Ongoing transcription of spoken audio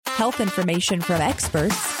health information from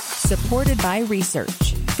experts, supported by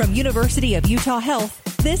research. From University of Utah Health,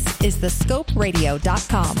 this is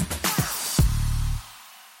thescoperadio.com.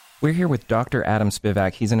 We're here with Dr. Adam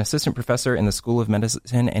Spivak. He's an assistant professor in the School of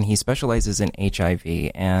Medicine, and he specializes in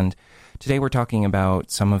HIV. And today we're talking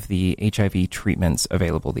about some of the HIV treatments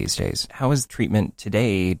available these days. How is treatment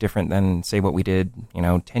today different than, say, what we did,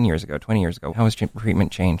 10 years ago, 20 years ago? How has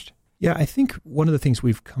treatment changed? Yeah, I think one of the things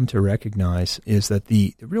we've come to recognize is that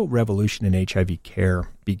the real revolution in HIV care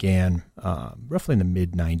began roughly in the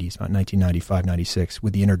mid-90s, about 1995, 96,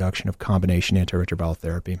 with the introduction of combination antiretroviral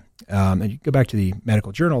therapy. And you go back to the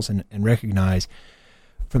medical journals and recognize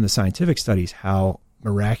from the scientific studies how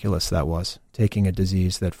miraculous that was, taking a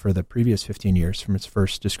disease that for the previous 15 years, from its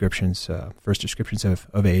first descriptions of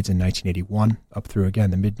AIDS in 1981 up through, again,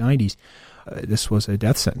 the mid-90s, this was a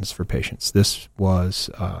death sentence for patients. This was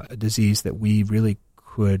a disease that we really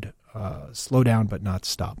could slow down but not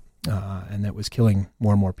stop, and that was killing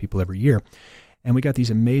more and more people every year. And we got these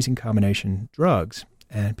amazing combination drugs,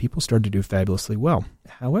 and people started to do fabulously well.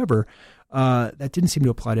 However, that didn't seem to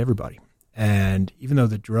apply to everybody. And even though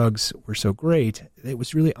the drugs were so great, it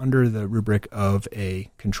was really under the rubric of a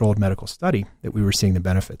controlled medical study that we were seeing the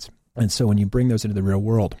benefits. And so when you bring those into the real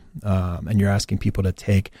world, and you're asking people to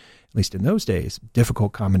take, at least in those days,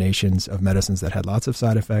 difficult combinations of medicines that had lots of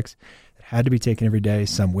side effects, that had to be taken every day,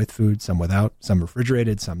 some with food, some without, some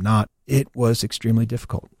refrigerated, some not, it was extremely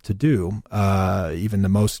difficult to do. Even the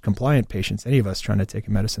most compliant patients, any of us trying to take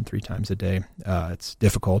a medicine 3 times a day, it's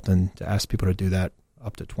difficult. And to ask people to do that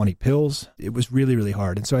up to 20 pills, it was really, really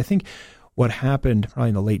hard. And so I think what happened probably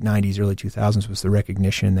in the late 90s, early 2000s was the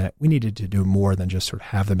recognition that we needed to do more than just sort of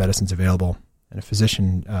have the medicines available. And a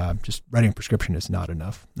physician just writing a prescription is not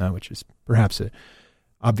enough, which is perhaps an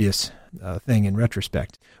obvious thing in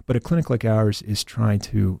retrospect. But a clinic like ours is trying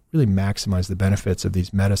to really maximize the benefits of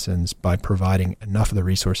these medicines by providing enough of the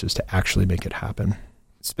resources to actually make it happen.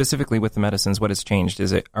 Specifically with the medicines, what has changed?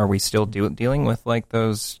 Are we still dealing with like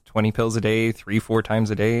those 20 pills a day, 3-4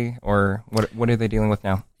 times a day, or what are they dealing with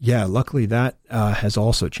now? Yeah, luckily that has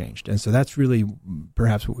also changed. And so that's really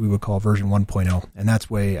perhaps what we would call version 1.0. And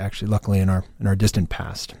that's way actually luckily in our distant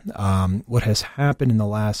past. What has happened in the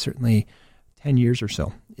last certainly 10 years or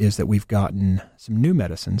so is that we've gotten some new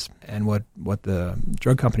medicines. And what the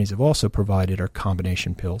drug companies have also provided are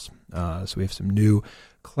combination pills. So we have some new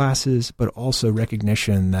classes, but also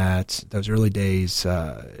recognition that those early days,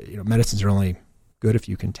 medicines are only good if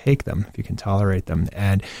you can take them, if you can tolerate them.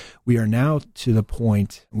 And we are now to the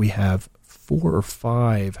point we have 4 or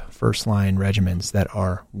 5 first-line regimens that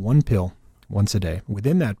are 1 pill once a day.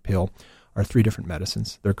 Within that pill are 3 different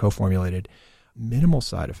medicines. They're co-formulated, minimal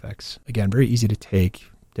side effects. Again, very easy to take.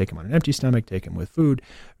 Take them on an empty stomach, take them with food,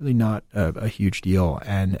 really not a huge deal.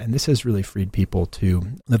 And this has really freed people to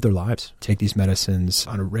live their lives, take these medicines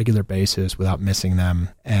on a regular basis without missing them,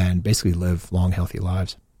 and basically live long, healthy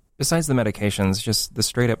lives. Besides the medications, just the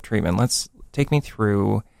straight-up treatment, let's take me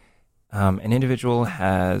through an individual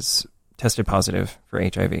has tested positive for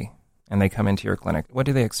HIV, and they come into your clinic. What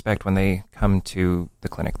do they expect when they come to the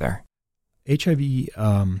clinic there? HIV,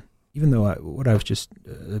 even though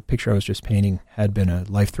the picture I was just painting had been a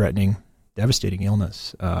life-threatening, devastating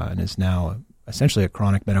illness and is now essentially a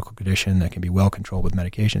chronic medical condition that can be well controlled with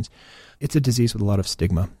medications, it's a disease with a lot of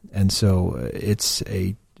stigma. And so it's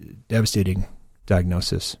a devastating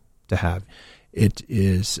diagnosis to have. It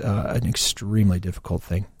is an extremely difficult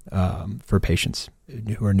thing for patients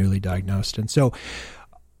who are newly diagnosed. And so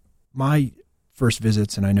my first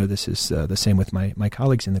visits, and I know this is the same with my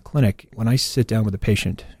colleagues in the clinic, when I sit down with a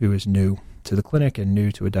patient who is new to the clinic and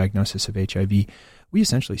new to a diagnosis of HIV, we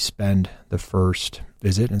essentially spend the first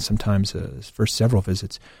visit and sometimes first several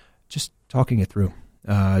visits just talking it through,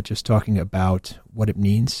 just talking about what it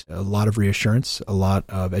means, a lot of reassurance, a lot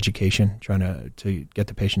of education, trying to get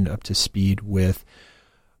the patient up to speed with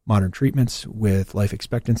modern treatments, with life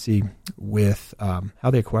expectancy, with how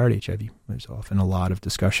they acquired HIV. There's often a lot of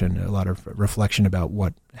discussion, a lot of reflection about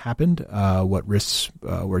what happened, what risks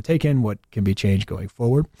were taken, what can be changed going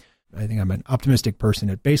forward. I think I'm an optimistic person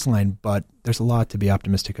at baseline, but there's a lot to be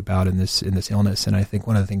optimistic about in this illness. And I think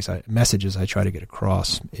one of the messages I try to get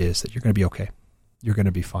across is that you're going to be okay. You're going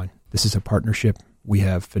to be fine. This is a partnership. We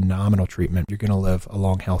have phenomenal treatment. You're going to live a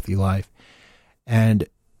long, healthy life. And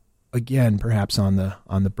again, perhaps on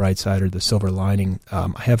the bright side or the silver lining,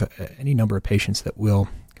 I have any number of patients that will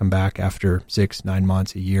come back after 6, 9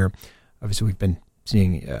 months, a year. Obviously, we've been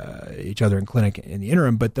seeing each other in clinic in the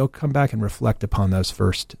interim, but they'll come back and reflect upon those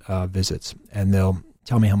first visits, and they'll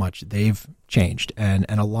tell me how much they've changed. And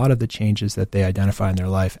a lot of the changes that they identify in their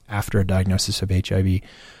life after a diagnosis of HIV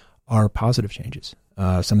are positive changes.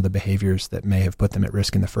 some of the behaviors that may have put them at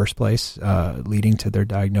risk in the first place, leading to their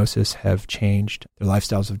diagnosis, have changed. Their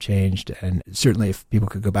lifestyles have changed. And certainly if people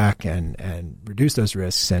could go back and reduce those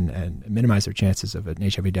risks and minimize their chances of an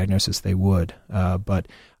HIV diagnosis, they would. But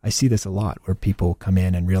I see this a lot where people come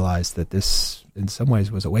in and realize that this in some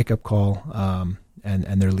ways was a wake-up call,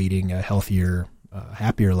 and they're leading a healthier,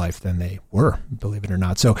 happier life than they were, believe it or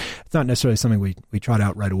not. So it's not necessarily something we trot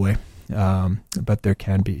out right away, but there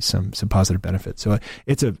can be some positive benefits. So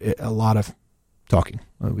it's a lot of talking.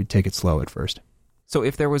 We'd take it slow at first. So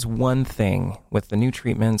if there was one thing with the new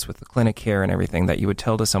treatments, with the clinic care and everything that you would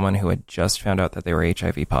tell to someone who had just found out that they were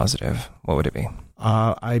HIV positive, what would it be?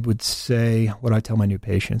 I would say what I tell my new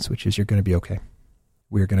patients, which is you're going to be okay.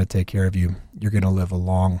 We're going to take care of you. You're going to live a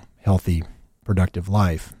long, healthy, productive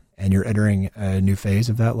life. And you're entering a new phase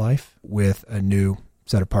of that life with a new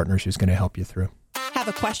set of partners who's going to help you through. Have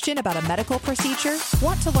a question about a medical procedure?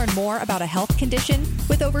 Want to learn more about a health condition?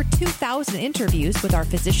 With over 2,000 interviews with our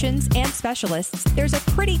physicians and specialists, there's a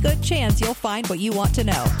pretty good chance you'll find what you want to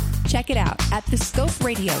know. Check it out at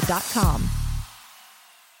thescoperadio.com.